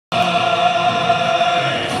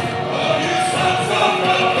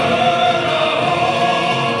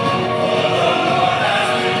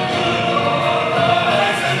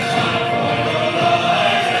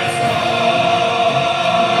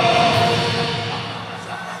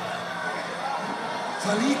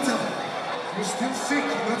You're still sick.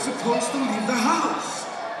 You're not supposed to leave the house.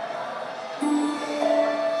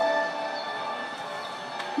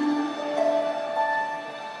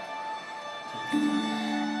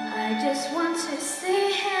 I just want to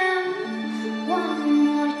see him one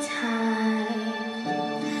more time.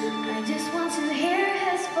 I just want to hear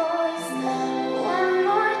his voice one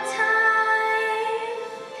more time.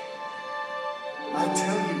 I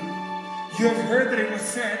tell you, you have heard that it was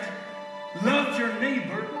said, love your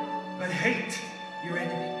neighbor, but hate your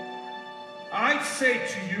enemy. I say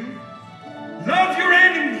to you, love your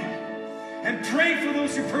enemy, and pray for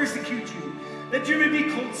those who persecute you, that you may be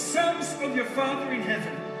called sons of your Father in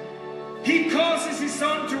heaven. He causes his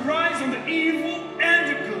sun to rise on the evil and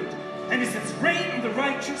the good, and he sets rain on the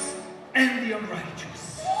righteous and the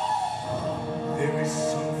unrighteous. There is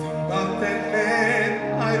something about that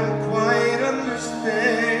man I don't quite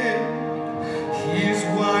understand. He is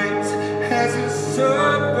white as a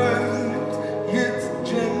serpent, yet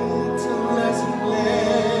gentle as a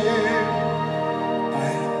lamb. I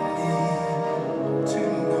need to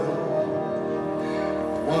know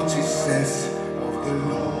what he says of the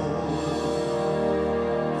Lord.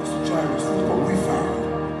 Mr. Jairus, look what we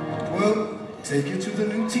found. Well, take it to the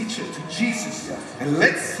new teacher, to Jesus, and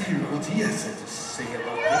let's see what he has to say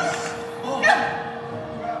about this.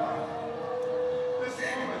 This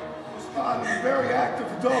woman was caught in a very act of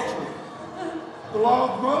adultery. The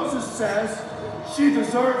law of Moses says she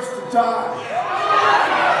deserves to die.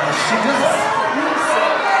 Yes, she does.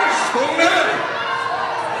 So now,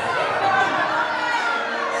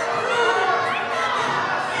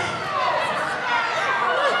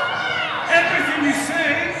 Everything you say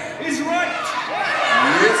is right.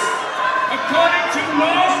 yes, According to the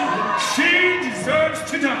law, she deserves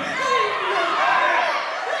to die.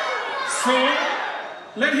 So,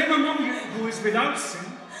 let him among you who is without sin,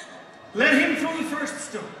 let him throw the first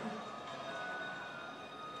stone.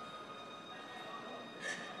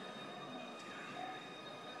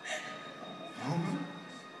 Woman,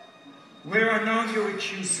 where are now your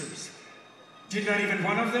accusers? Did not even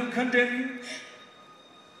one of them condemn you?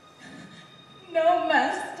 No,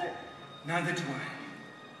 Master. Neither do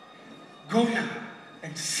I. Go now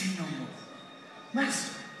and sin no more.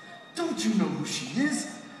 Master, don't you know who she is?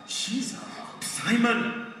 She's a...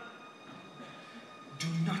 Simon, do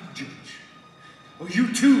not judge, or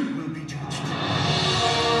you too will be judged.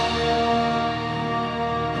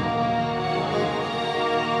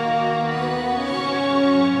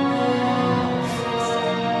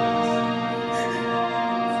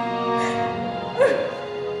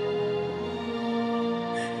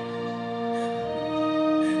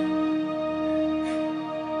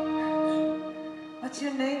 What's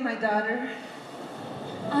your name, my daughter?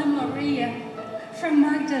 I'm Maria from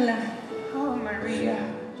Magdala. Oh, Maria.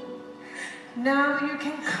 Now you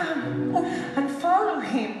can come and follow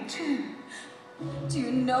him too. Do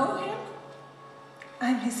you know him?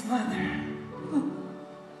 I'm his mother.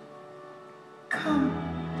 Come.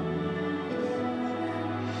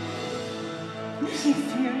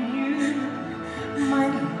 If you knew my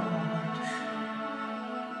Lord,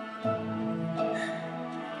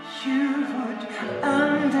 you would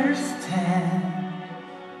understand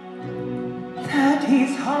that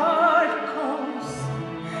his heart goes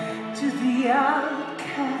to the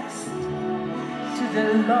outcast, to the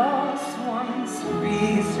lost ones of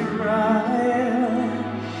Israel.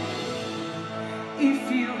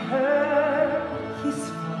 If you heard his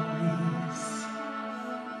voice,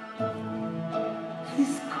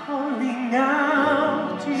 he's calling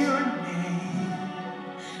out your name.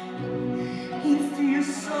 If you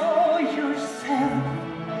saw yourself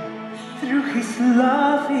through his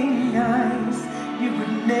loving eyes, you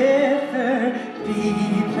would never be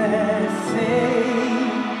the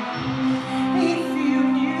same. If you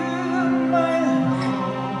knew my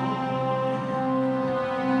Lord,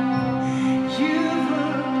 you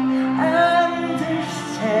would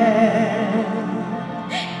understand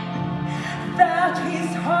that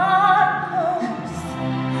his heart goes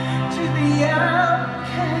to the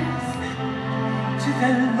outcast, to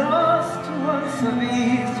the lost ones of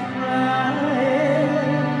Israel.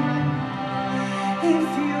 If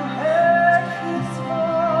you heard his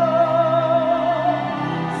voice,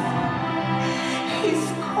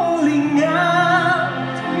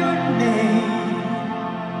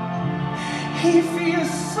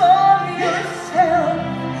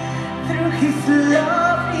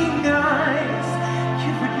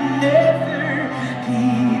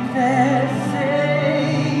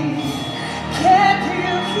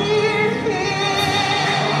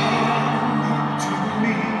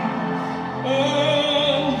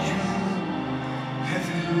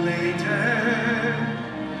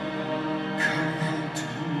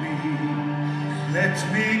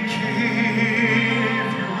 Let me